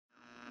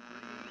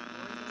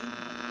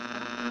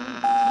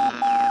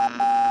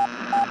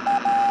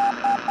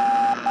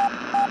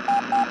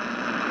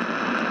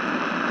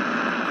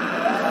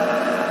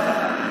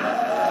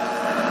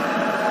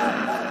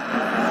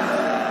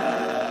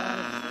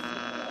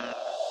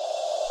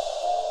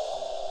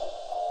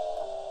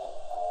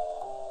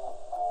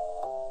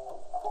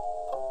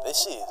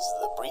This is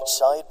the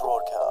Breachside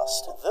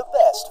Broadcast, the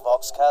best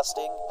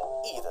voxcasting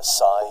either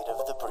side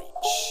of the breach.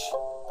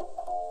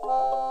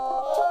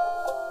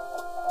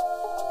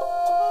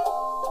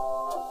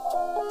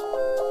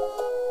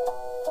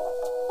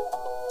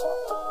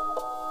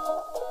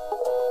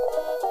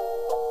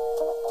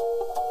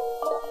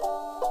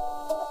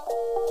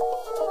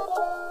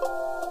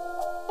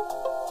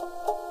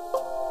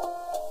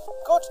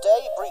 Good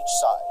day,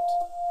 Breachside.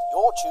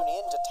 You're tuning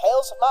in to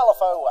Tales of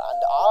Malifaux, and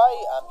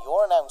I am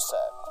your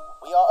announcer.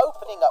 We are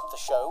opening up the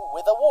show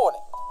with a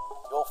warning.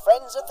 Your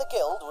friends of the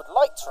guild would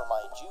like to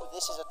remind you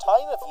this is a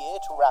time of year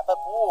to wrap up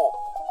warm.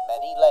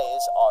 Many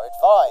layers are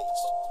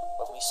advised.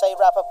 When we say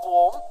wrap up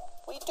warm,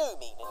 we do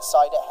mean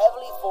inside a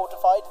heavily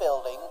fortified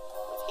building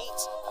with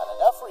heat and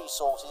enough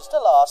resources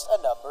to last a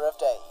number of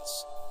days.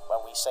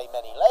 When we say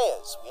many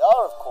layers, we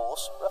are of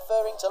course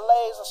referring to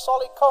layers of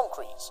solid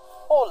concrete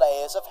or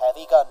layers of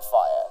heavy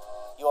gunfire.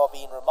 You are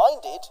being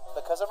reminded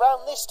because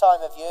around this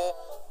time of year,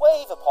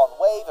 wave upon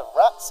wave of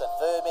rats and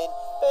vermin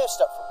burst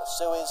up from the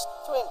sewers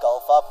to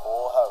engulf our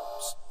poor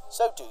homes.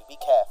 So do be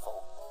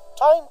careful.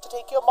 Time to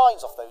take your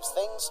minds off those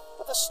things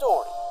with a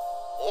story.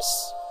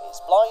 This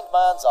is Blind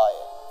Man's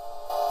Iron.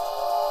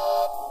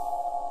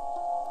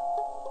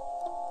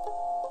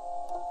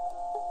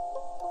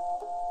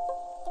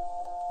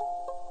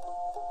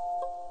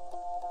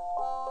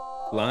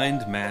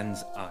 Blind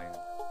Man's Iron.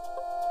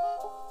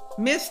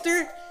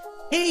 Mister?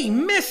 Hey,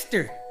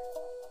 mister!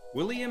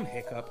 William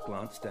Hiccup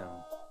glanced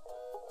down.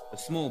 A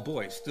small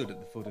boy stood at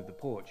the foot of the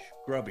porch,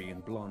 grubby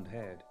and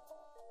blonde-haired.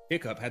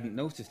 Hiccup hadn't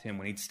noticed him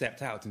when he'd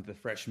stepped out into the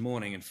fresh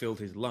morning and filled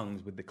his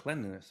lungs with the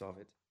cleanliness of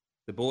it.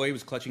 The boy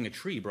was clutching a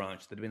tree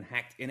branch that had been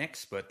hacked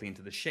inexpertly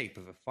into the shape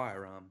of a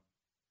firearm.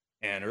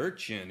 An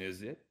urchin,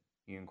 is it?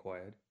 He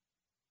inquired.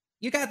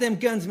 You got them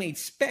guns made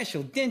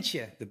special, didn't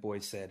you? The boy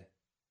said,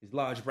 his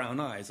large brown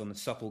eyes on the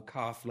supple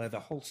calf leather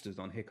holsters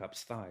on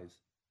Hiccup's thighs.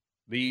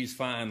 These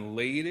fine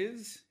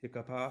ladies?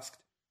 Hiccup asked,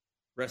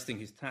 resting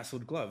his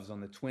tasseled gloves on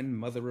the twin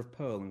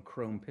mother-of-pearl and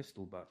chrome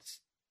pistol butts.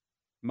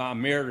 My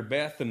Mary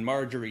Beth and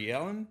Marjorie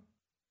Ellen?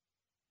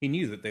 He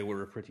knew that they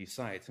were a pretty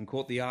sight and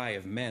caught the eye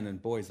of men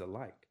and boys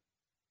alike.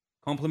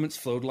 Compliments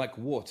flowed like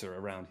water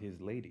around his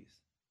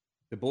ladies.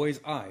 The boy's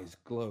eyes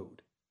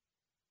glowed.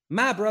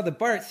 My brother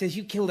Bart says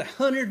you killed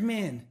 100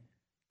 men.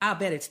 I'll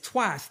bet it's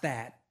twice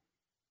that.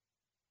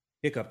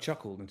 Hiccup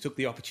chuckled and took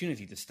the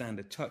opportunity to stand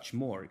a touch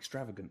more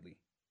extravagantly.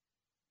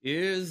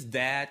 Is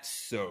that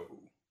so?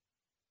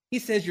 He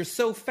says you're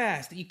so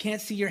fast that you can't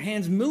see your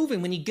hands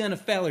moving when you gun a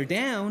feller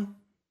down.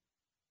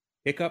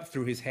 Hiccup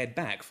threw his head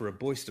back for a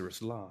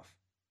boisterous laugh,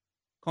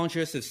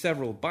 conscious of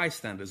several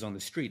bystanders on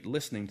the street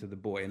listening to the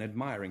boy and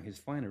admiring his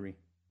finery.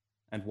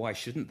 And why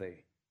shouldn't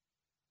they?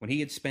 When he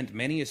had spent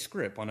many a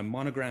scrip on a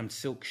monogrammed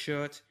silk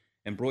shirt,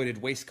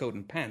 embroidered waistcoat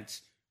and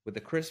pants, with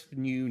a crisp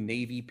new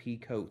navy pea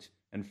coat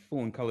and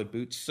fawn-colored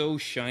boots so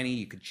shiny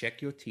you could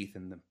check your teeth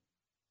in them.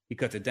 He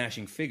cut a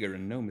dashing figure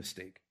and no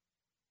mistake.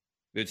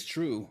 It's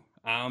true,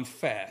 I'm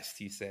fast,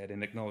 he said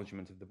in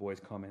acknowledgement of the boy's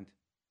comment.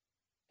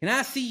 Can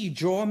I see you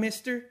draw,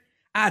 mister?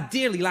 I'd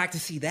dearly like to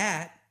see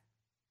that.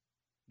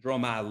 Draw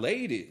my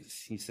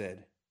ladies, he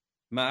said.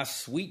 My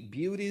sweet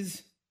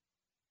beauties?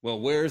 Well,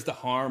 where's the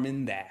harm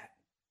in that?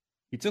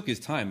 He took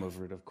his time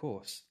over it, of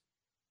course.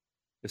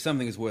 If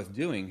something is worth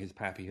doing, his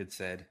pappy had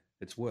said,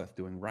 it's worth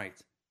doing right.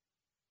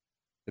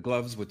 The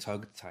gloves were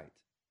tugged tight.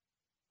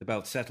 The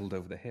belt settled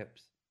over the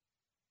hips.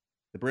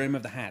 The brim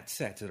of the hat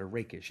set at a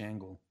rakish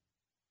angle.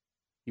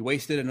 He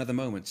wasted another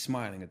moment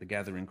smiling at the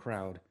gathering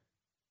crowd,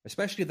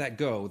 especially that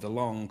girl with the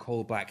long,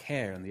 coal-black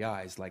hair and the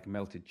eyes like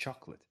melted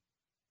chocolate.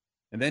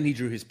 And then he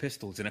drew his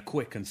pistols in a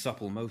quick and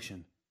supple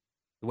motion,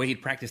 the way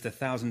he'd practiced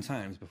 1,000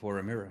 times before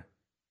a mirror.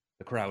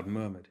 The crowd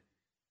murmured.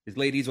 His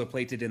ladies were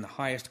plated in the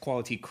highest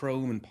quality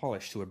chrome and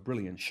polished to a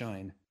brilliant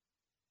shine.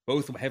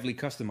 Both were heavily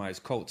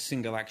customized Colt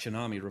single-action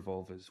army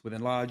revolvers with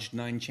enlarged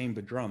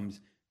 9-chamber drums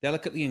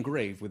delicately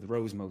engraved with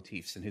rose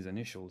motifs and his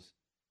initials.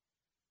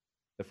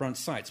 The front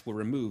sights were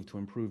removed to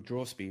improve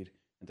draw speed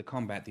and to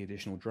combat the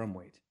additional drum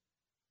weight.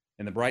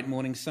 In the bright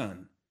morning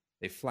sun,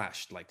 they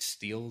flashed like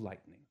steel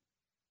lightning.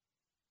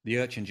 The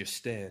urchin just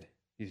stared,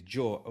 his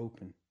jaw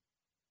open.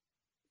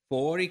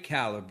 40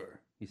 caliber,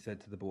 he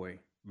said to the boy.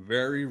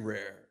 Very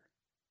rare.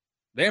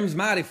 Them's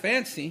mighty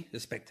fancy, the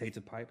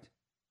spectator piped.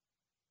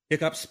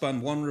 Hiccup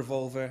spun one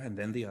revolver and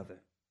then the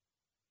other.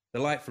 The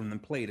light from them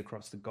played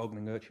across the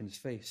goggling urchin's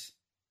face.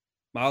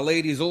 My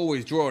ladies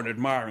always draw an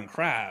admiring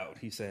crowd,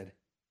 he said.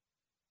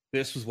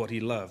 This was what he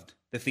loved,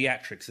 the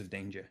theatrics of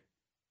danger.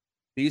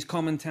 These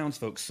common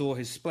townsfolk saw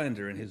his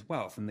splendor and his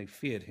wealth, and they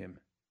feared him.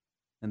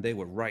 And they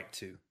were right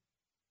to.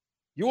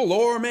 You a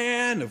lore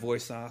man? A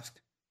voice asked.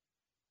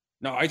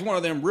 No, he's one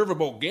of them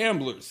riverboat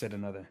gamblers, said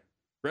another.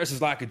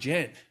 Dresses like a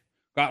gent.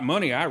 Got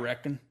money, I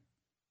reckon.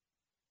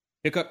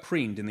 Hiccup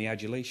preened in the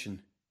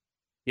adulation.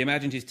 He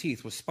imagined his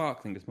teeth were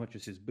sparkling as much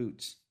as his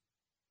boots.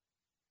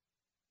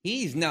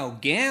 He's no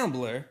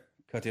gambler,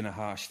 cut in a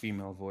harsh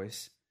female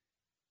voice.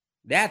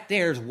 That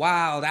there's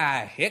Wild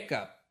Eye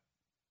Hiccup.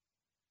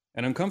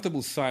 An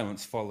uncomfortable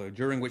silence followed,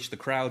 during which the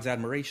crowd's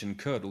admiration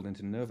curdled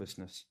into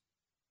nervousness.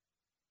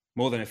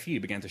 More than a few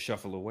began to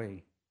shuffle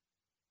away.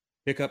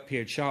 Hiccup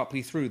peered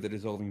sharply through the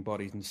dissolving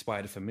bodies and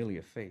spied a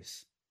familiar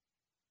face.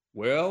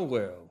 "Well,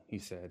 well," he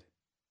said.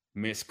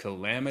 "Miss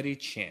Calamity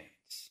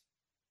Chance."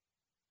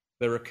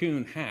 The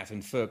raccoon hat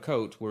and fur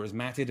coat were as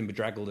matted and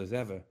bedraggled as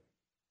ever,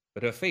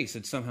 but her face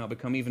had somehow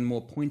become even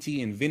more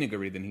pointy and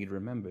vinegary than he'd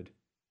remembered.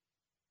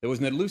 There was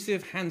an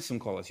elusive, handsome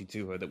quality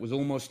to her that was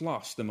almost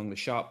lost among the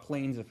sharp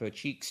planes of her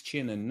cheeks,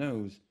 chin, and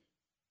nose.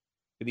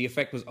 But the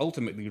effect was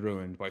ultimately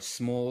ruined by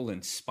small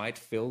and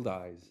spite-filled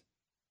eyes.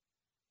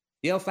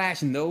 "Still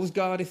flashing those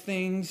gaudy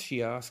things?"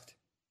 she asked,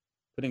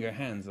 putting her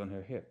hands on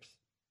her hips.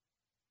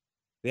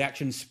 The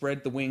action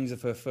spread the wings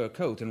of her fur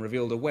coat and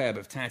revealed a web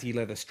of tatty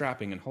leather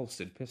strapping and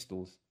holstered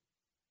pistols.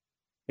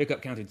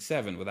 Hiccup counted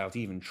 7 without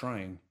even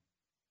trying.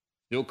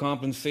 "Still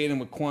compensating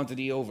with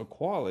quantity over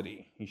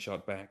quality," he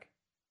shot back.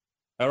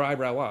 Her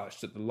eyebrow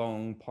arched at the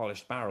long,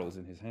 polished barrels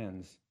in his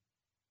hands.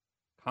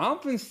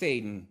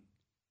 "Compensating?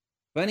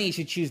 Funny you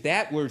should choose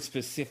that word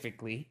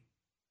specifically."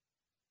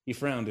 He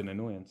frowned in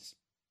annoyance.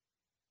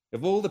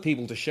 Of all the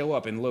people to show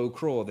up in Low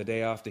Craw the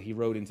day after he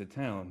rode into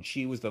town,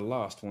 she was the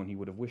last one he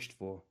would have wished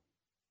for.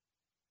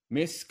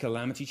 Miss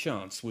Calamity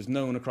Chance was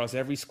known across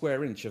every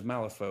square inch of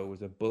Malifaux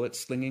as a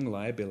bullet-slinging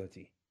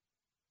liability.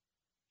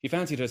 She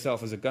fancied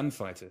herself as a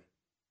gunfighter,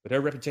 but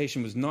her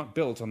reputation was not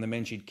built on the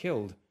men she'd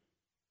killed,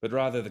 but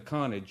rather the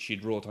carnage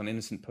she'd wrought on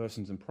innocent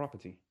persons and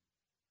property.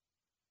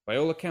 By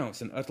all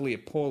accounts, an utterly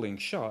appalling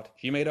shot,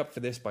 she made up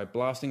for this by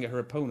blasting at her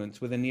opponents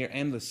with a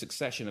near-endless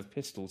succession of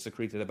pistols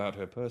secreted about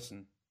her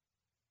person.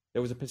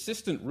 There was a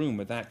persistent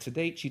rumor that, to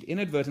date, she'd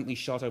inadvertently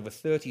shot over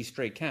 30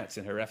 stray cats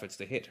in her efforts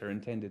to hit her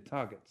intended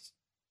targets.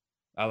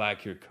 "I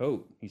like your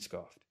coat," he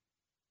scoffed.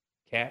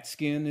 "Cat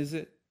skin, is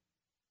it?"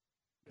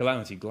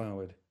 Calamity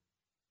glowered.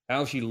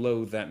 How she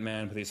loathed that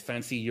man with his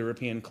fancy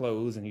European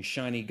clothes and his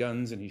shiny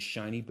guns and his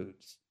shiny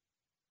boots.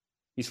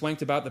 He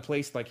swanked about the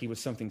place like he was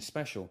something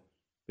special,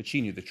 but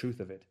she knew the truth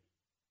of it.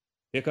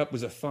 Hiccup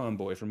was a farm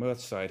boy from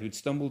Earthside who'd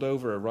stumbled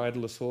over a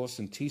riderless horse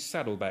and 2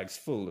 saddlebags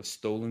full of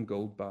stolen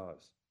gold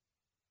bars.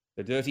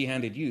 The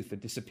dirty-handed youth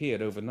had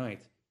disappeared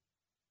overnight,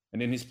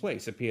 and in his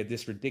place appeared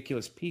this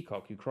ridiculous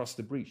peacock who crossed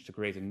the breach to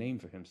create a name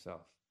for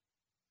himself.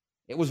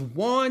 "It was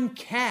 1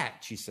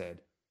 cat," she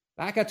said.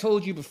 "Like I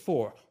told you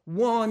before,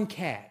 1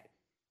 cat.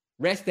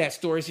 Rest of that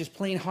story's just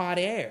plain hot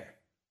air.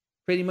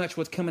 Pretty much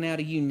what's coming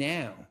out of you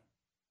now."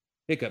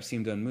 Hiccup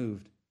seemed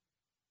unmoved.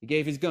 He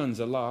gave his guns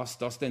a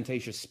last,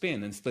 ostentatious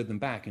spin and slid them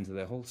back into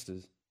their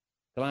holsters.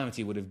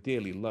 Calamity would have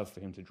dearly loved for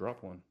him to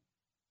drop one.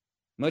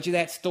 "Much of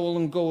that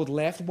stolen gold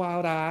left,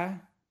 Wild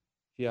Eye?"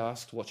 she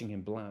asked, watching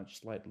him blanch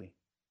slightly.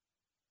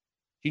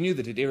 She knew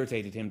that it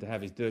irritated him to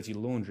have his dirty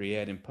laundry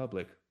aired in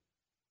public,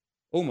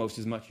 almost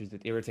as much as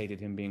it irritated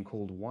him being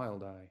called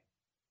Wild Eye.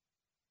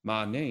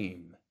 "My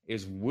name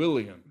is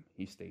William,"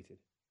 he stated.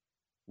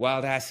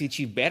 "Wild Eye suits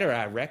you better,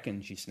 I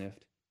reckon," she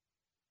sniffed.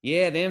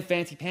 "Yeah, them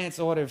fancy pants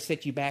ought to have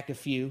set you back a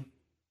few.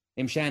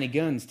 Them shiny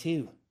guns,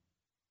 too.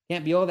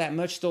 Can't be all that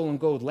much stolen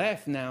gold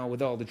left now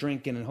with all the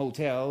drinking and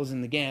hotels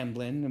and the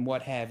gambling and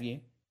what have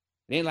you.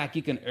 It ain't like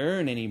you can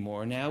earn any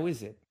more now,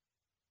 is it?"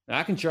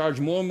 "I can charge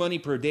more money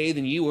per day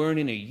than you earn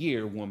in a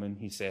year, woman,"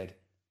 he said,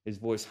 his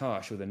voice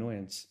harsh with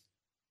annoyance.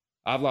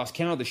 "I've lost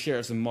count of the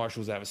sheriffs and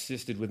marshals I've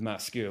assisted with my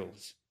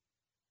skills."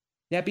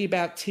 "That'd be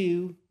about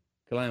 2.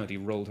 Calamity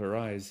rolled her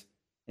eyes.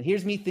 "And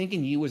here's me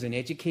thinking you was an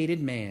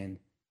educated man."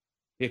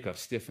 Hiccup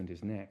stiffened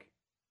his neck.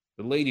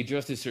 "The Lady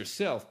Justice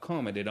herself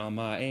commented on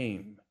my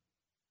aim."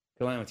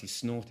 Calamity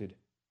snorted.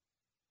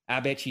 "I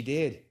bet she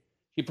did.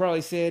 She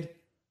probably said,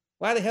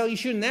 'Why the hell you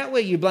shooting that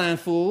way, you blind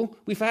fool?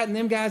 We fighting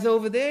them guys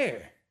over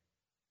there.'"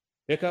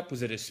 Hiccup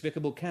was a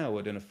despicable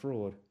coward and a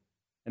fraud,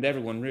 and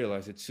everyone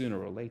realized it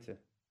sooner or later.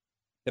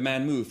 The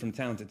man moved from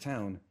town to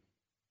town,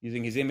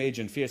 using his image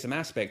and fearsome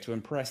aspect to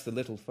impress the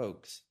little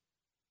folks.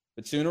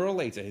 But sooner or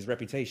later his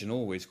reputation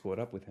always caught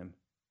up with him.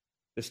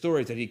 The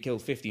stories that he'd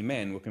killed 50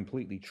 men were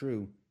completely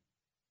true,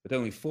 but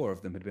only 4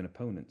 of them had been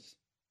opponents.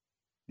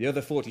 The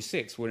other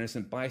 46 were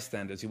innocent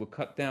bystanders who were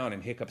cut down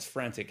in Hiccup's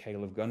frantic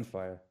hail of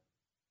gunfire.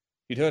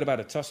 She'd heard about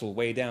a tussle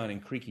way down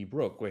in Creaky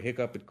Brook where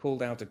Hiccup had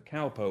called out a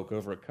cowpoke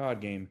over a card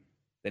game,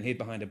 then hid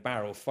behind a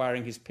barrel,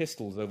 firing his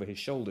pistols over his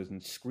shoulders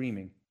and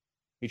screaming.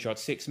 He'd shot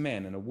 6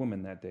 men and a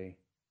woman that day.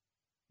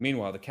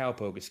 Meanwhile, the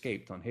cowpoke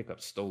escaped on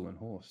Hiccup's stolen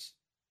horse.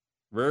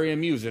 "Very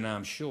amusing,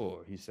 I'm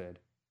sure," he said.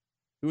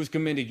 "Who has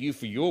commended you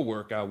for your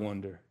work, I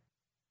wonder?"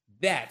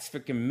 "That's for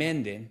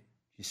commending,"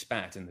 she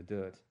spat in the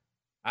dirt.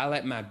 "I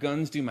let my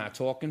guns do my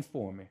talking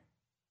for me."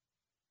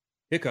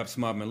 Hiccup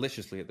smiled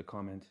maliciously at the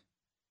comment.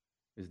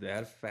 "Is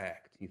that a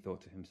fact?" he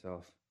thought to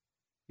himself.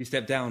 He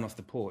stepped down off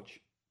the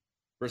porch,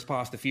 brushed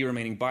past a few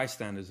remaining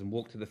bystanders and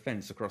walked to the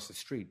fence across the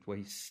street, where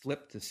he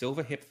slipped a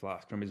silver hip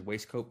flask from his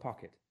waistcoat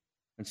pocket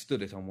and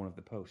stood it on one of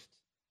the posts.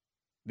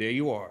 "There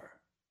you are.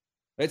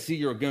 Let's see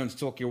your guns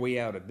talk your way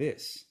out of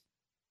this."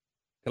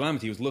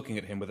 Calamity was looking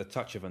at him with a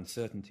touch of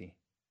uncertainty.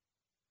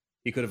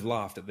 He could have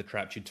laughed at the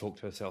trap she'd talked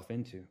herself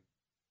into.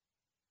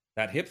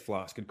 That hip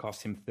flask had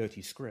cost him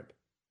 30 scrip,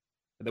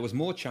 but there was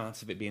more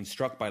chance of it being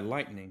struck by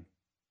lightning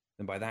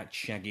than by that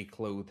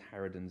shaggy-clothed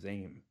harridan's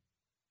aim.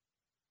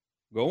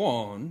 "Go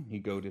on," he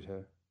goaded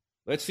her.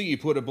 "Let's see you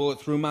put a bullet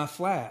through my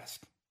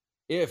flask,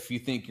 if you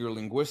think your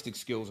linguistic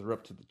skills are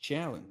up to the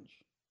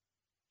challenge."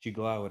 She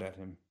glowered at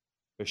him,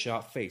 her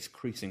sharp face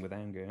creasing with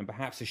anger, and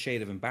perhaps a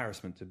shade of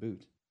embarrassment to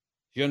boot.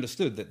 She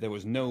understood that there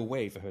was no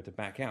way for her to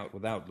back out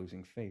without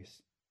losing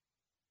face.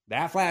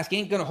 "That flask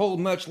ain't gonna hold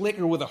much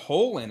liquor with a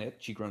hole in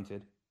it," she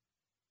grunted.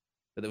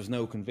 But there was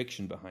no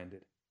conviction behind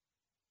it.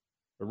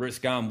 "A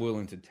risk I'm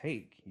willing to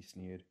take," he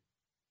sneered.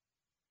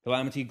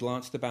 Calamity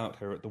glanced about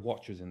her at the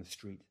watchers in the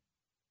street.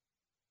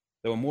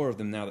 There were more of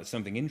them now that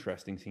something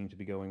interesting seemed to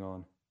be going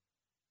on.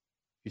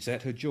 She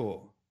set her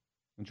jaw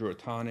and drew a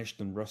tarnished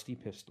and rusty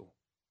pistol.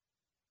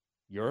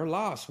 "Your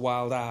loss,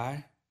 Wild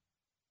Eye."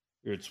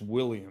 "It's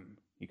William,"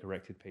 he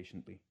corrected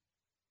patiently.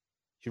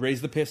 She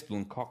raised the pistol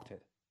and cocked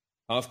it,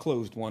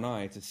 half-closed one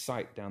eye to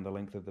sight down the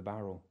length of the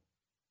barrel.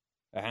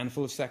 A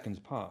handful of seconds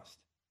passed,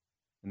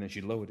 and then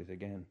she lowered it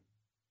again.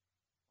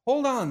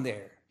 "Hold on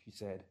there," she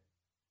said.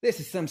 "This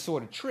is some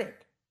sort of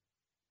trick.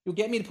 You'll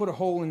get me to put a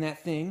hole in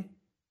that thing,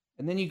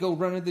 and then you go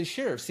running to the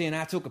sheriff saying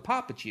I took a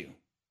pop at you."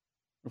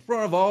 "In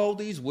front of all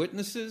these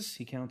witnesses?"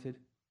 he countered.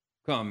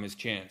 "Come, Miss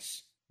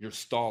Chance, you're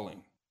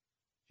stalling."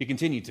 She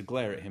continued to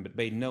glare at him, but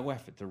made no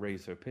effort to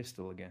raise her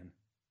pistol again.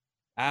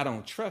 "I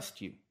don't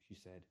trust you," she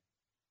said.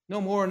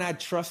 "No more than I'd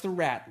trust a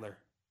rattler."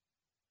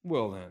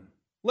 "Well then,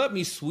 let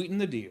me sweeten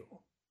the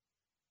deal."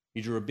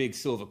 He drew a big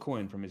silver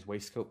coin from his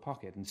waistcoat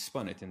pocket and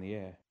spun it in the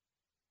air.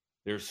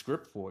 "There's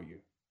scrip for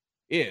you,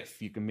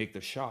 if you can make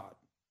the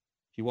shot."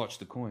 She watched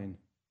the coin.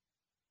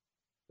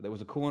 But there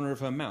was a corner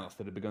of her mouth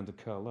that had begun to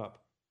curl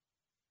up,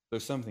 though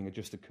something had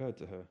just occurred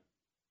to her.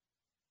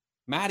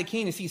 "Mighty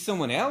keen to see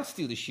someone else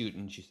do the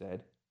shooting," she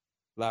said,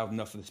 loud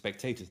enough for the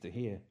spectators to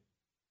hear.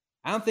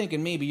 "I'm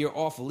thinking maybe you're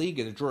awful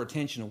eager to draw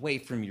attention away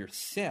from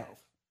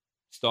yourself."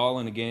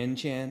 "Stalling again,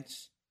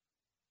 Chance?"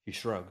 She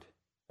shrugged,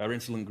 her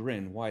insolent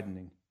grin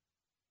widening.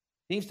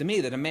 "Seems to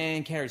me that a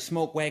man carries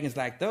smoke wagons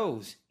like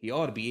those, he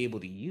ought to be able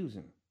to use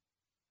them."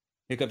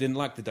 Hiccup didn't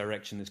like the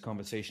direction this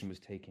conversation was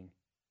taking.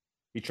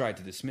 He tried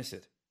to dismiss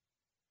it.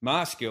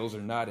 "My skills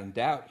are not in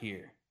doubt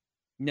here."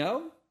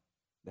 "No?"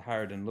 The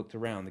harridan looked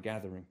around the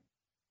gathering.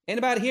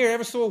 "Anybody here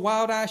ever saw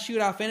Wild Eye shoot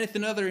off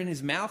anything other in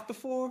his mouth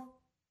before?"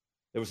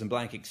 There were some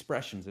blank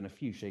expressions and a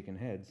few shaken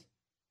heads.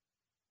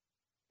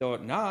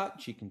 "Thought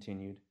not," she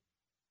continued.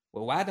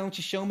 "Well, why don't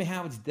you show me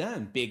how it's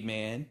done, big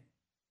man?"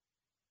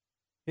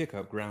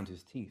 Hiccup ground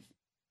his teeth.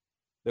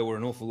 There were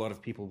an awful lot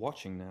of people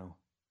watching now,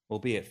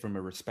 albeit from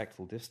a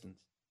respectful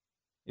distance.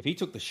 If he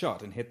took the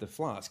shot and hit the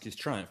flask, his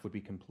triumph would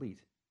be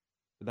complete.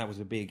 But that was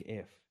a big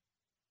if.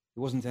 He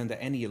wasn't under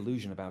any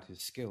illusion about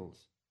his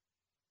skills.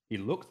 He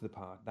looked the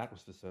part, that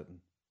was for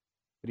certain.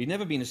 But he'd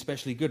never been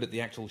especially good at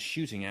the actual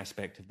shooting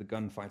aspect of the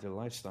gunfighter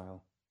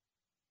lifestyle.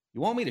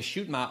 "You want me to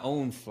shoot my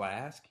own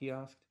flask?" he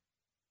asked.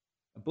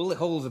 "A bullet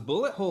hole's a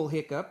bullet hole,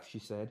 Hiccup," she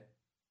said.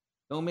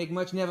 "Don't make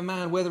much never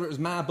mind whether it was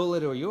my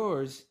bullet or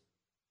yours.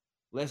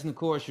 Less than, of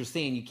course, you're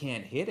saying you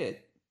can't hit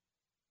it."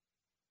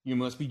 "You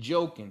must be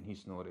joking," he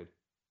snorted.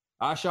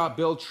 "I shot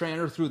Bill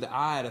Tranter through the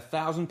eye at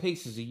 1,000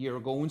 paces a year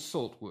ago in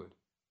Saltwood."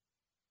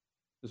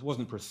 This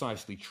wasn't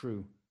precisely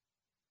true.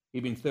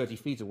 He'd been 30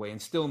 feet away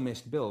and still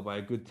missed Bill by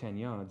a good 10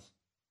 yards.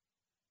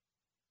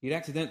 He'd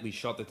accidentally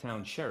shot the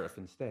town sheriff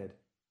instead,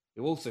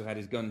 who also had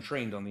his gun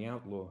trained on the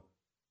outlaw,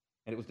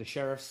 and it was the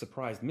sheriff's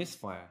surprised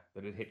misfire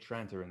that had hit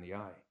Tranter in the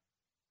eye.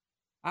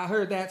 "I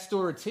heard that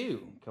story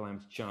too,"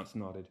 Calamity Chance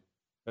nodded,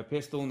 her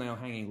pistol now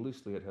hanging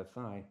loosely at her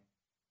thigh.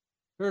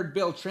 "Heard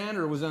Bill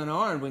Tranter was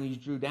unarmed when he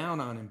drew down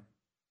on him.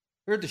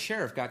 Heard the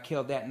sheriff got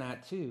killed that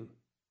night too."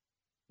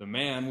 "The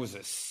man was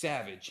a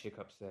savage,"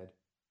 Hiccup said,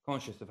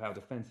 conscious of how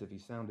defensive he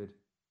sounded.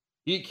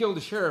 "He had killed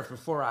the sheriff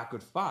before I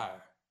could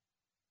fire."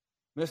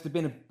 "Must have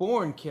been a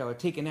born killer,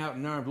 taking out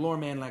an armed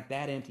lawman like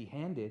that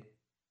empty-handed."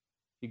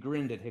 She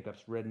grinned at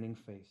Hiccup's reddening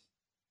face.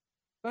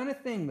 "Funny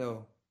thing,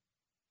 though.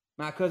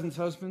 My cousin's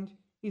husband,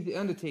 he's the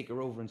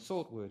undertaker over in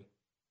Saltwood,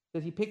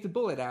 says he picked a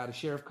bullet out of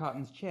Sheriff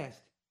Cotton's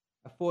chest.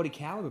 A .40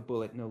 caliber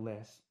bullet, no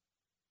less.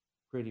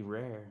 Pretty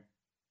rare."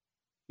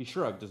 He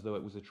shrugged as though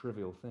it was a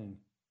trivial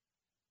thing.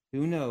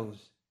 "Who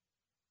knows?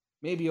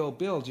 Maybe old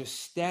Bill just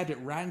stabbed it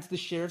right into the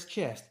sheriff's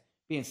chest,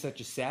 being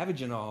such a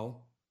savage and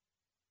all."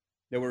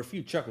 There were a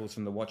few chuckles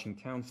from the watching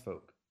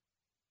townsfolk,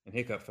 and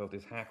Hiccup felt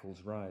his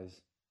hackles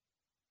rise.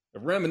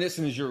 "If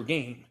reminiscing is your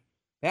game,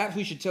 perhaps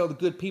we should tell the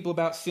good people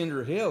about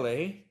Cinder Hill,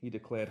 eh?" he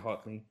declared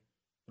hotly,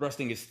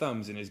 thrusting his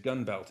thumbs in his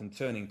gun belt and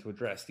turning to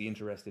address the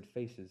interested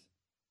faces.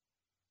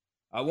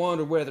 "I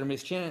wonder whether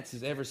Miss Chance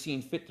has ever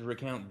seen fit to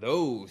recount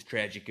those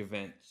tragic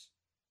events."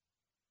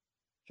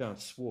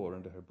 Chance swore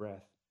under her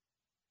breath.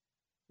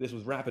 This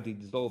was rapidly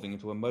dissolving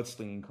into a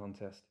mudslinging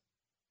contest,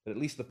 but at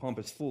least the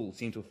pompous fool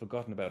seemed to have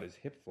forgotten about his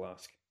hip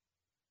flask.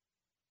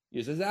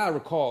 "Yes, as I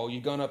recall,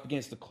 you'd gone up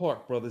against the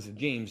Clark brothers of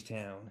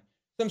Jamestown.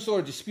 Some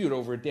sort of dispute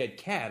over a dead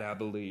cat, I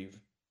believe."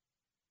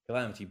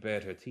 Calamity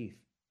bared her teeth.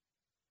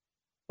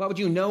 What would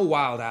you know,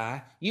 Wild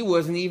Eye? You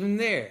wasn't even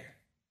there.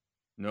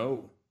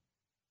 No,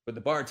 but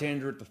the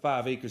bartender at the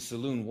 5 Acres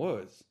Saloon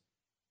was.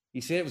 He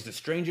said it was the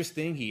strangest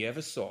thing he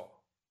ever saw.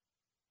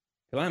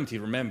 Calamity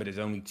remembered it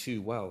only too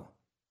well.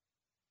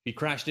 She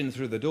crashed in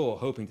through the door,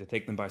 hoping to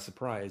take them by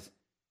surprise.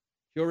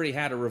 She already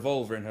had a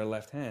revolver in her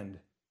left hand.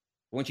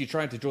 But when she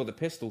tried to draw the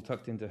pistol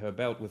tucked into her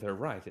belt with her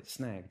right, it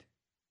snagged.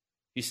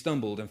 She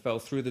stumbled and fell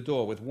through the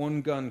door with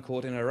one gun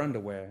caught in her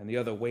underwear and the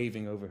other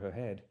waving over her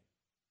head.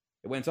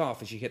 It went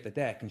off as she hit the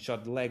deck and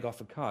shot the leg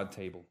off a card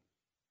table,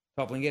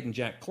 toppling it and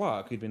Jack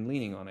Clark, who'd been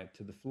leaning on it,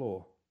 to the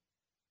floor.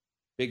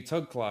 Big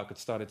Tug Clark had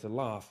started to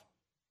laugh,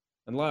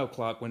 and Lyle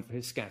Clark went for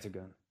his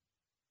scattergun.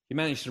 He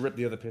managed to rip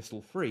the other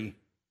pistol free,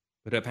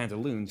 but her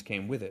pantaloons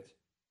came with it.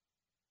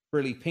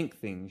 Frilly pink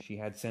things she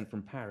had sent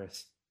from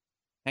Paris,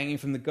 hanging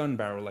from the gun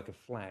barrel like a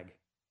flag.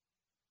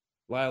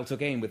 Lyle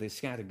took aim with his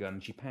scattergun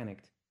and she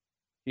panicked.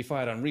 She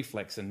fired on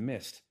reflex and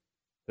missed.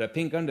 But her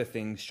pink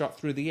underthings shot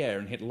through the air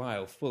and hit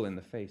Lyle full in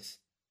the face.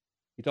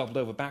 He toppled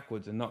over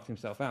backwards and knocked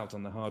himself out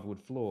on the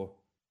hardwood floor.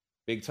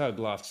 Big Tug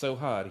laughed so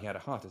hard he had a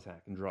heart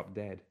attack and dropped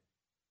dead.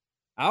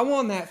 I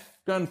won that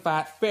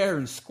gunfight fair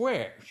and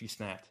square, she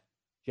snapped,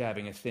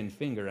 jabbing a thin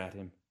finger at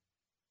him.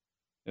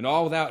 And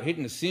all without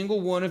hitting a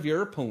single one of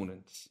your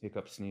opponents,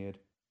 Hiccup sneered.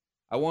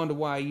 I wonder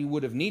why you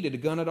would have needed a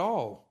gun at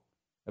all.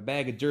 A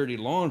bag of dirty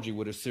laundry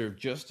would have served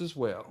just as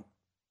well.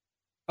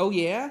 Oh,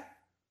 yeah?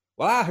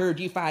 Well, I heard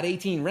you fired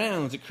 18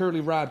 rounds at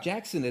Curly Rob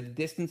Jackson at a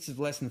distance of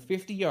less than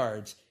 50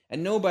 yards,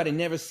 and nobody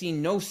never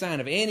seen no sign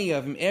of any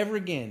of him ever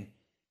again,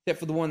 except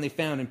for the one they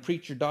found in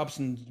Preacher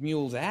Dobson's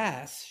mule's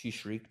ass, she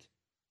shrieked,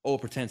 all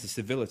pretense of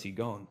civility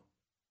gone.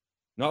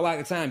 Not like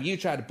the time you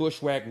tried to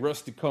bushwhack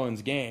Rusty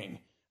Cullen's gang,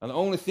 and the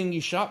only thing you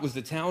shot was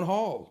the town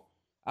hall.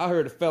 I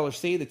heard a feller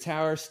say the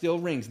tower still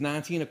rings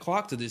 19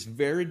 o'clock to this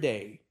very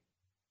day.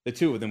 The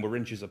two of them were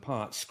inches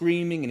apart,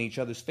 screaming in each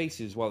other's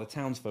faces while the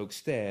townsfolk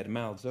stared,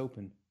 mouths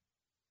open.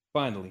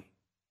 Finally,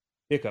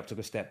 Hiccup took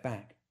a step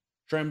back,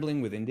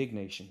 trembling with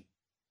indignation.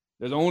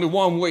 There's only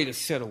one way to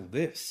settle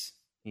this,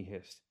 he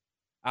hissed.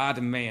 I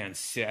demand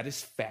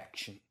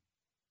satisfaction.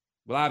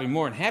 Well, I'd be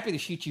more than happy to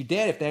shoot you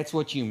dead if that's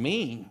what you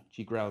mean,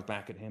 she growled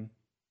back at him.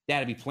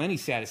 That'd be plenty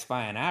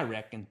satisfying, I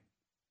reckon.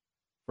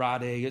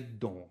 Friday at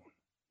dawn,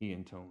 he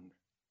intoned,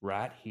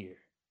 right here.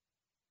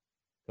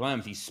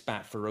 Calamity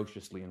spat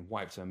ferociously and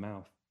wiped her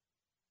mouth.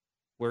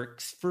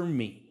 Works for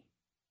me.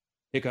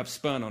 Hiccup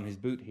spun on his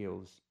boot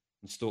heels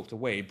and stalked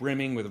away,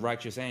 brimming with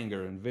righteous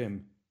anger and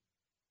vim.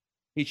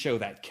 He'd show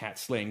that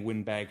cat-slaying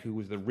windbag who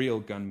was the real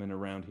gunman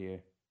around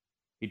here.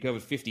 He'd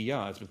covered 50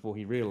 yards before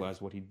he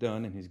realized what he'd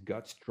done, and his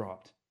guts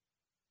dropped.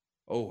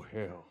 Oh,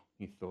 hell,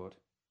 he thought.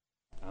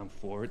 I'm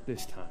for it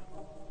this time.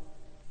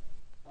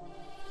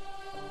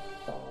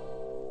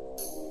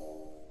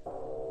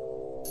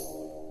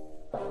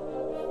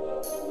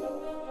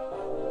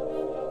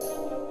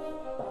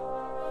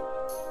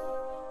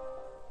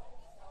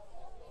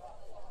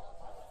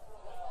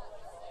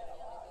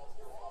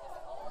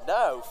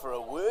 Now for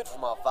a word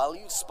from our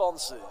valued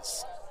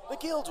sponsors. The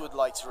Guild would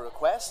like to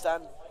request,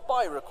 and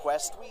by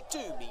request we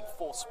do mean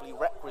forcibly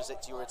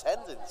requisite your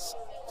attendance,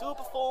 to a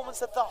performance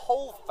that the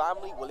whole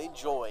family will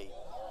enjoy,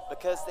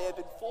 because they have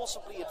been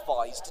forcibly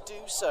advised to do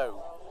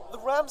so. The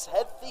Ram's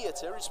Head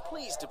Theatre is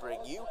pleased to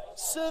bring you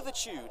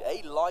Servitude,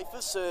 a Life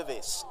of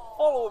Service.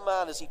 Follow a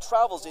man as he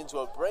travels into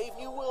a brave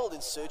new world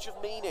in search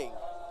of meaning.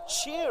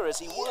 Cheer as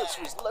he works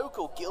for his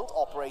local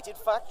guild-operated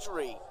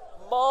factory.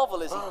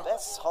 Marvel as he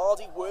bests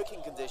hardy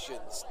working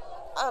conditions,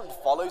 and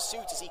follow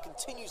suit as he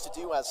continues to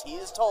do as he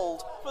is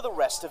told for the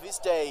rest of his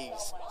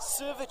days.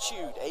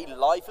 Servitude, a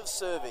Life of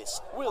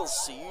Service. We'll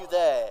see you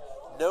there.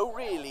 No,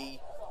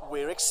 really,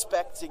 we're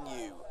expecting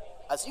you.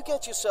 As you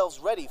get yourselves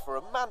ready for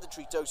a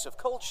mandatory dose of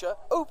culture,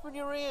 open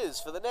your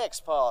ears for the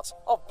next part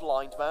of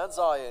Blind Man's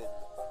Iron.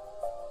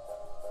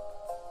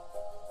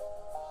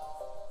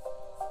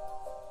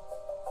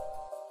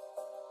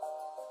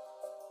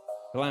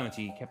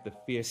 Calamity kept a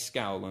fierce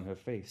scowl on her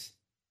face.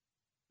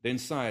 But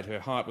inside,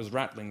 her heart was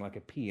rattling like a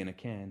pea in a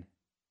can.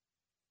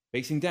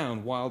 Facing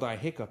down Wild-Eye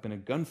Hiccup in a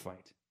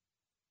gunfight.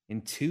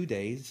 In 2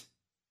 days?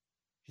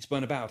 She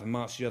spun about and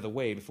marched the other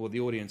way before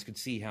the audience could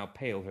see how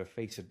pale her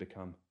face had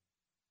become.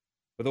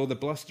 With all the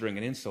blustering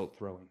and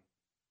insult-throwing,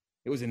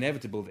 it was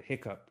inevitable that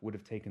Hiccup would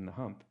have taken the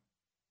hump.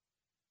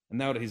 And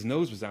now that his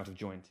nose was out of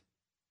joint,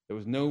 there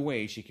was no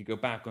way she could go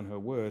back on her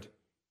word,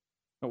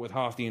 not with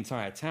half the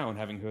entire town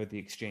having heard the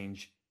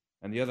exchange,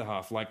 and the other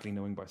half likely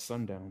knowing by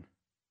sundown.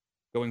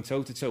 Going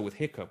toe-to-toe with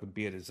Hiccup would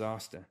be a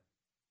disaster.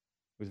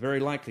 It was very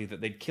likely that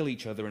they'd kill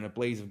each other in a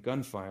blaze of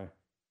gunfire,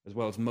 as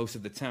well as most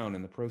of the town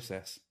in the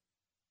process.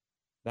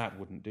 That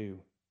wouldn't do.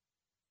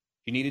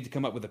 She needed to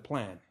come up with a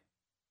plan,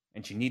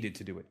 and she needed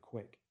to do it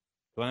quick.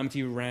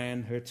 Calamity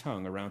ran her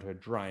tongue around her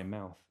dry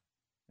mouth.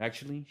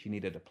 Actually, she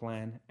needed a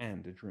plan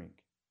and a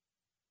drink.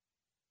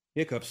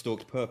 Hiccup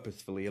stalked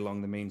purposefully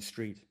along the main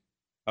street,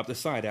 up the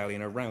side alley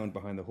and around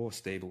behind the horse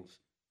stables,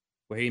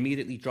 where he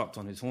immediately dropped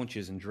on his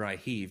haunches and dry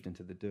heaved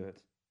into the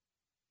dirt.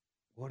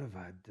 What have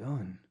I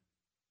done?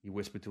 he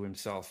whispered to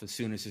himself as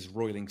soon as his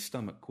roiling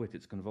stomach quit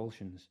its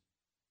convulsions.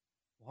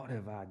 What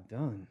have I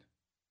done?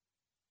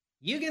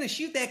 You gonna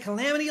shoot that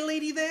Calamity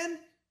lady then?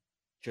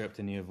 Chirped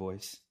a near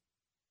voice.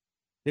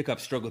 Hiccup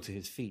struggled to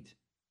his feet,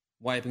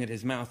 wiping at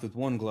his mouth with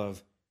one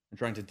glove and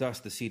trying to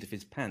dust the seat of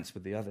his pants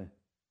with the other.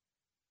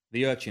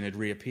 The urchin had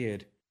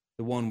reappeared,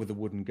 the one with the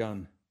wooden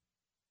gun.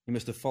 He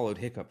must have followed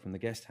Hiccup from the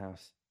guest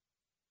house.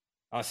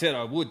 I said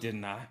I would,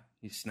 didn't I?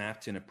 He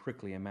snapped in a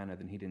pricklier manner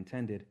than he'd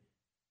intended.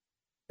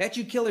 Bet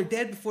you kill her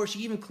dead before she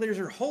even clears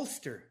her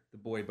holster, the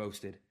boy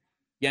boasted,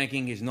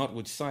 yanking his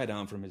knotwood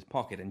sidearm from his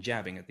pocket and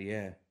jabbing at the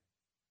air.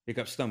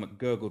 Hiccup's stomach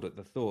gurgled at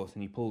the thought,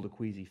 and he pulled a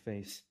queasy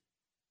face.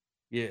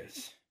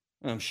 Yes,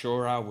 I'm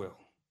sure I will.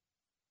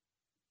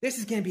 This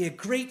is going to be a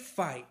great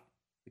fight,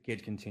 the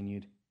kid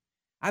continued.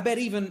 I bet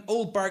even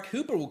old Bark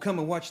Hooper will come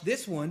and watch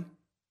this one.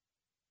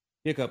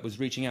 Hiccup was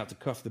reaching out to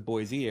cuff the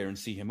boy's ear and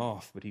see him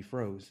off, but he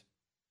froze.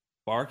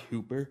 Bark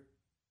Hooper?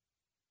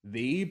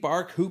 The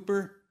Bark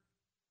Hooper?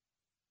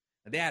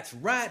 That's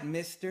right,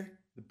 mister,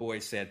 the boy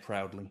said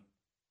proudly.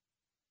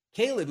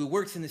 Caleb, who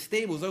works in the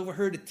stables,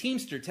 overheard a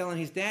teamster telling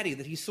his daddy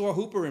that he saw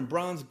Hooper in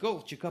Bronze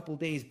Gulch a couple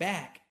days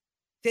back.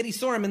 Said he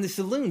saw him in the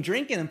saloon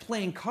drinking and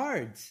playing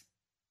cards.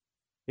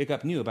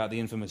 Hiccup knew about the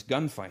infamous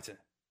gunfighter,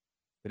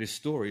 but his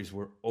stories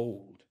were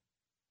old.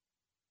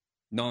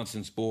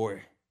 Nonsense,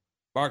 boy.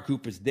 Bark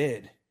Hooper's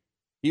dead.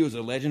 He was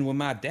a legend when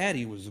my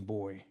daddy was a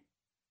boy.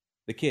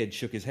 The kid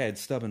shook his head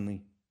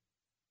stubbornly.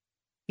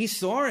 He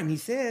saw him, he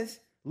says.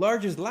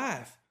 Large as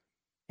life.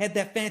 Had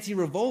that fancy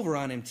revolver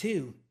on him,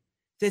 too.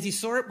 Says he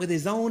saw it with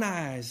his own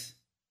eyes.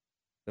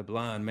 The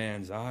blind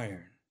man's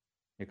iron,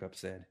 Hiccup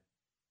said.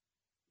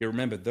 He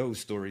remembered those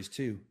stories,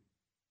 too.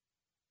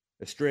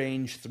 A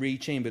strange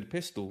three-chambered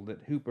pistol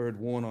that Hooper had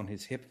worn on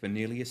his hip for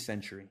nearly a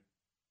century.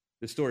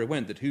 The story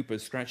went that Hooper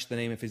scratched the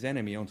name of his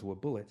enemy onto a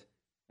bullet,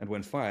 and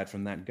when fired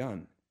from that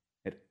gun,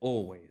 it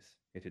always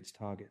hit its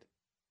target.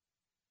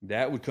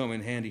 That would come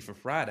in handy for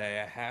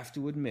Friday, I have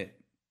to admit.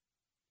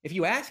 If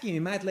you ask him, he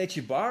might let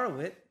you borrow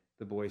it,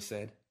 the boy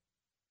said.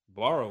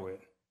 Borrow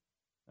it?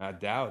 I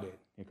doubt it,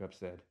 Hiccup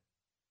said.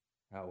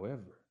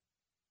 However,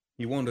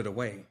 he wandered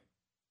away,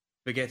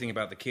 forgetting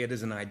about the kid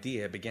as an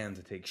idea began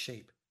to take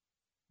shape.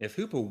 If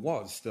Hooper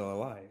was still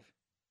alive,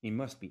 he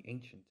must be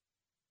ancient.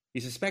 He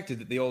suspected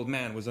that the old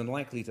man was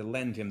unlikely to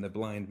lend him the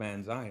blind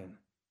man's iron.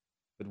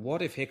 But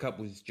what if Hiccup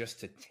was just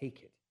to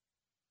take it?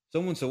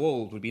 Someone so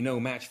old would be no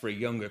match for a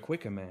younger,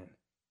 quicker man,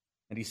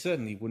 and he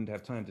certainly wouldn't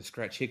have time to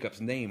scratch Hiccup's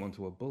name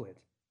onto a bullet.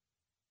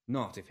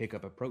 Not if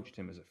Hiccup approached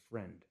him as a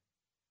friend.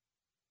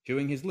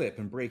 Chewing his lip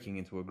and breaking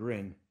into a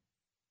grin,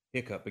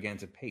 Hiccup began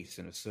to pace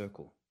in a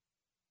circle.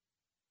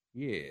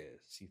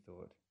 Yes, he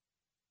thought,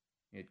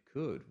 it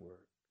could work.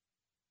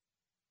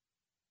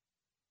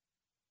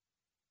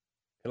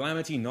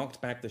 Calamity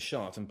knocked back the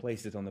shot and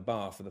placed it on the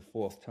bar for the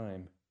fourth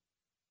time.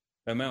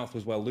 Her mouth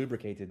was well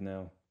lubricated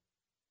now,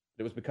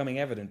 but it was becoming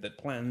evident that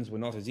plans were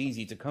not as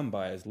easy to come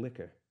by as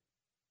liquor.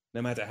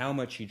 No matter how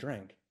much she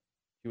drank,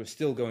 she was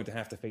still going to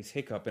have to face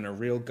Hiccup in a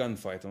real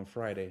gunfight on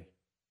Friday,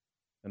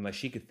 unless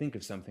she could think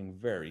of something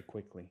very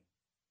quickly.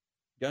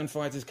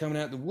 Gunfighters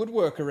coming out the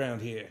woodwork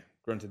around here,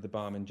 grunted the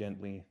barman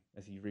gently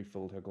as he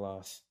refilled her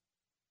glass.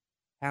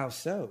 How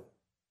so?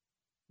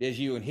 There's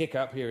you and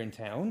Hiccup here in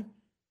town.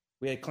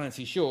 We had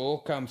Clancy Shaw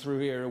come through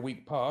here a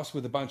week past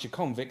with a bunch of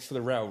convicts for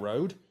the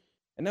railroad,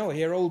 and now I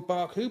hear old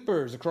Bark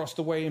Hooper's across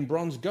the way in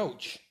Bronze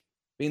Gulch.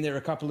 Been there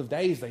a couple of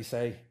days, they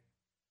say.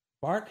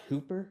 Bark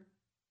Hooper?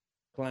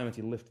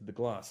 Calamity lifted the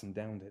glass and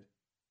downed it.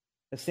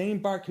 The same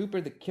Bark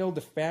Hooper that killed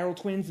the Farrell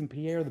twins and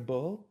Pierre the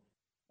Bull?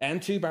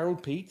 And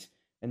Two-Barreled Pete?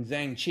 And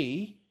Zhang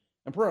Chi?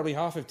 And probably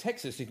half of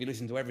Texas if you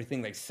listen to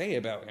everything they say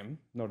about him,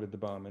 nodded the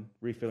barman,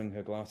 refilling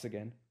her glass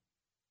again.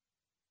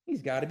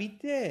 He's got to be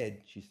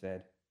dead, she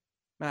said.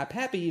 My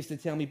pappy used to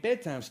tell me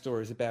bedtime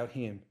stories about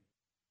him.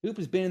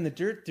 Hooper's been in the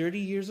dirt 30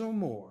 years or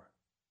more.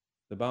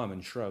 The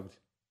barman shrugged.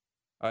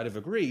 I'd have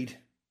agreed,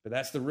 but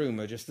that's the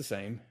rumor just the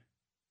same.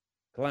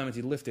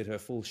 Calamity lifted her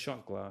full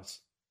shot glass,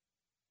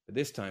 but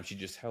this time she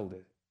just held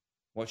it,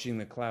 watching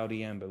the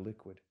cloudy amber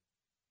liquid.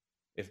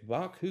 If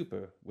Bark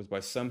Hooper was by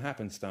some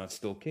happenstance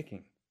still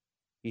kicking,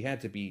 he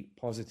had to be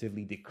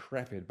positively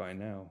decrepit by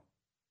now.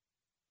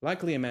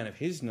 Likely a man of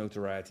his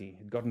notoriety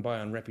had gotten by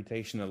on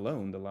reputation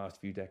alone the last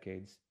few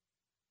decades.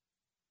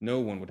 No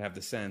one would have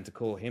the sand to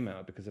call him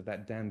out because of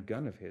that damned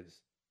gun of his,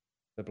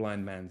 the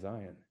blind man's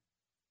iron.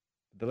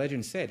 But the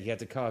legend said he had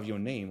to carve your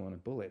name on a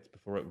bullet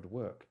before it would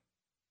work.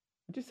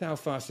 And just how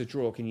fast a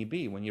draw can you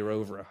be when you're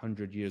over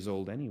 100 years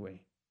old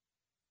anyway?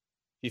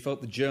 She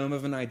felt the germ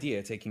of an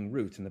idea taking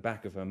root in the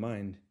back of her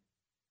mind.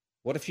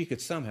 What if she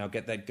could somehow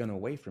get that gun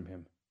away from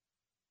him?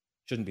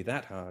 Shouldn't be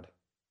that hard.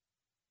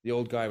 The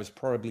old guy was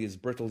probably as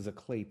brittle as a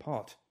clay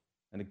pot,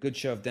 and a good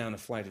shove down a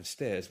flight of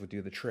stairs would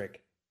do the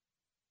trick.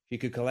 She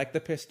could collect the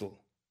pistol,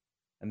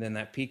 and then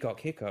that peacock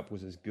Hiccup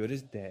was as good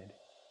as dead.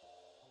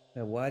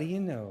 Now what do you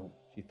know,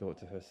 she thought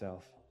to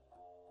herself.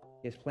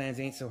 His plans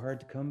ain't so hard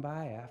to come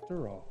by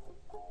after all.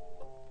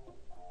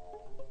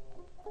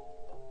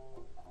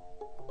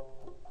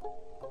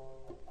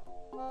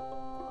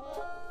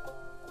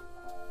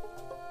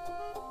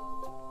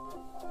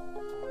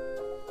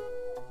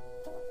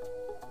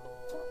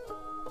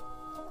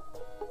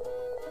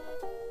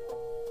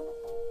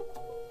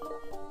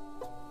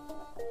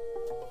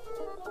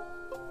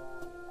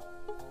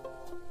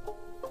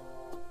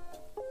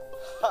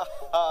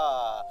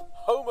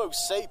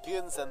 Homo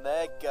sapiens and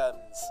their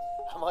guns.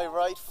 Am I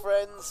right,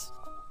 friends?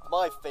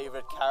 My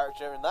favourite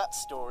character in that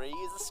story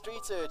is the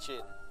street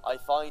urchin. I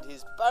find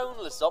his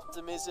boundless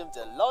optimism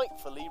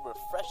delightfully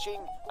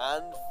refreshing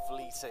and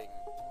fleeting.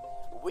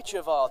 Which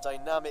of our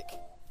dynamic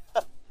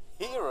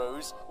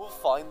heroes will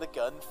find the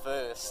gun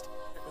first?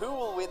 Who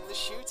will win the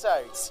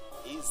shootout?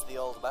 Is the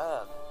old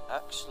man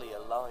actually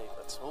alive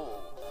at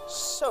all?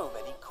 So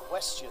many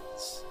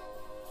questions.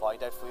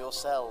 Find out for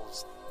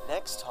yourselves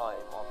next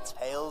time on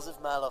Tales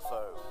of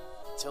Malifaux.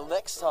 Till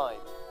next time,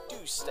 do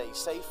stay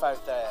safe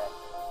out there,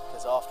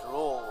 because after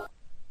all,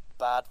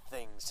 bad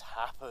things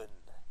happen.